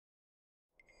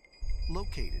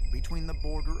Located between the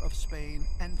border of Spain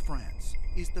and France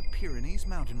is the Pyrenees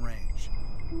mountain range.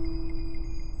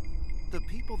 The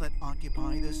people that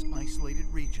occupy this isolated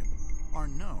region are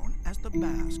known as the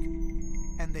Basque,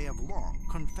 and they have long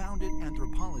confounded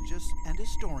anthropologists and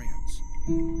historians.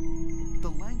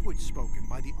 The language spoken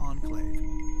by the enclave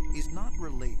is not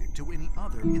related to any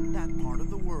other in that part of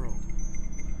the world.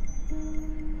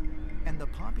 And the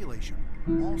population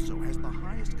also has the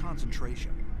highest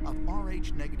concentration of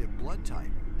Rh-negative blood type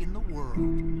in the world.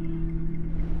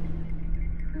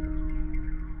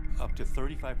 Up to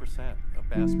 35% of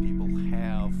Basque people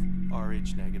have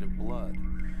Rh-negative blood.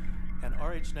 And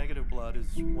Rh-negative blood is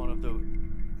one of the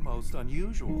most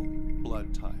unusual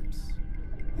blood types.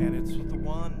 And it's the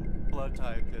one blood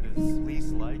type that is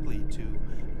least likely to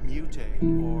mutate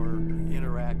or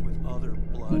interact with other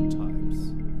blood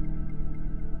types.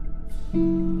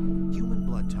 Human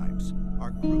blood types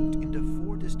are grouped into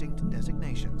 4 distinct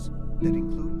designations that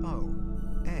include O,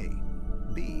 A,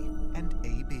 B, and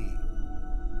AB.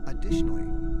 Additionally,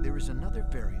 there is another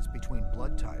variance between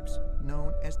blood types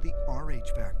known as the Rh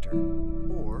factor,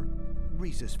 or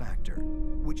rhesus factor,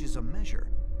 which is a measure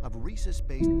of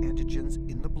rhesus-based antigens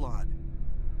in the blood.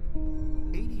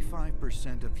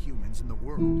 85% of humans in the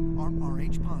world are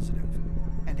Rh positive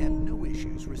and have no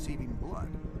issues receiving blood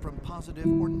from positive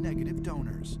or negative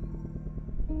donors.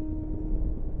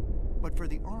 But for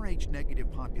the Rh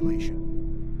negative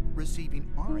population, receiving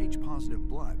Rh positive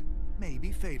blood may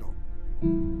be fatal,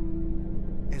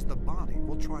 as the body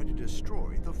will try to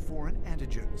destroy the foreign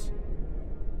antigens.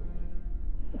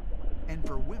 And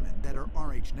for women that are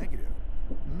Rh negative,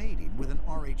 mating with an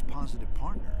Rh positive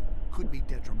partner could be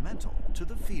detrimental to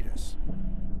the fetus.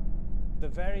 The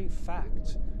very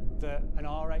fact that an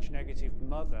Rh negative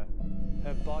mother,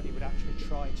 her body would actually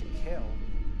try to kill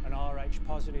an Rh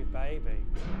positive baby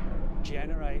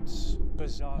generates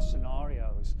bizarre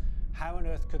scenarios. How on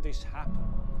earth could this happen?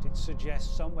 It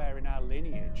suggests somewhere in our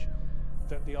lineage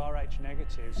that the Rh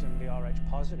negatives and the Rh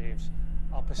positives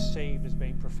are perceived as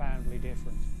being profoundly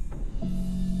different.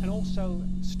 And also,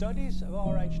 studies of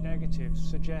Rh negatives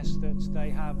suggest that they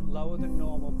have lower than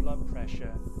normal blood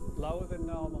pressure, lower than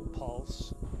normal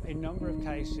pulse. In a number of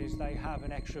cases, they have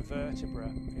an extra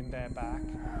vertebra in their back.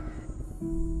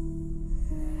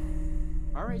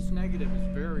 Rh negative is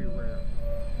very rare.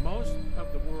 Most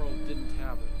of the world didn't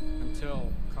have it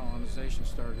until colonization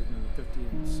started in the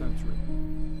 15th century.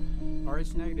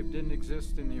 Rh negative didn't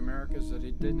exist in the Americas,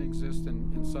 it didn't exist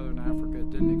in Southern Africa, it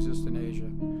didn't exist in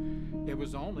Asia. It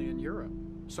was only in Europe,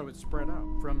 so it spread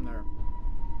out from there.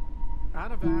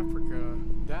 Out of Africa,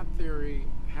 that theory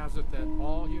has it that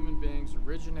all human beings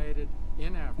originated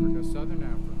in Africa, Southern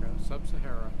Africa,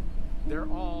 Sub-Sahara. They're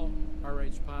all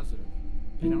Rh positive.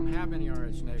 They don't have any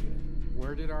Rh negative.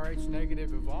 Where did Rh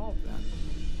negative evolve then?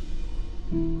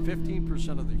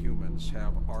 15% of the humans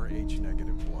have Rh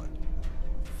negative blood.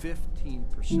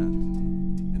 15%.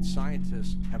 And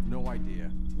scientists have no idea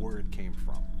where it came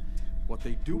from. What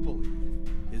they do believe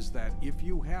is that if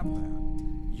you have that,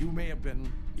 you may have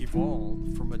been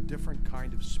evolved from a different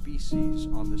kind of species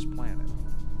on this planet.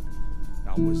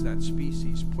 Now, was that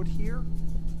species put here,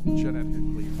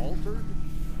 genetically altered,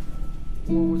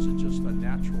 or was it just a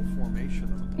natural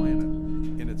formation of the planet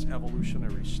in its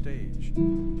evolutionary stage?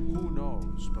 Who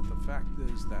knows? But the fact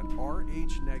is that Rh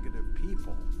negative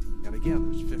people, and again,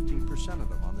 there's 15% of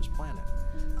them on this planet,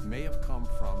 may have come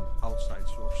from outside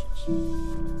sources.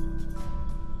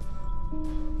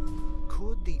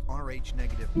 Could the Rh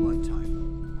negative blood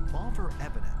type offer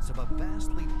evidence of a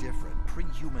vastly different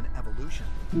pre-human evolution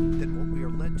than what we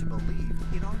are led to believe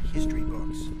in our history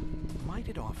books? Might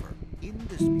it offer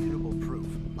indisputable proof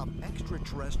of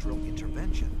extraterrestrial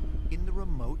intervention in the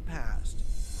remote past?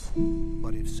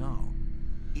 But if so,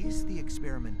 is the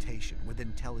experimentation with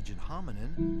intelligent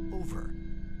hominin over,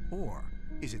 or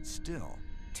is it still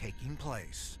taking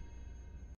place?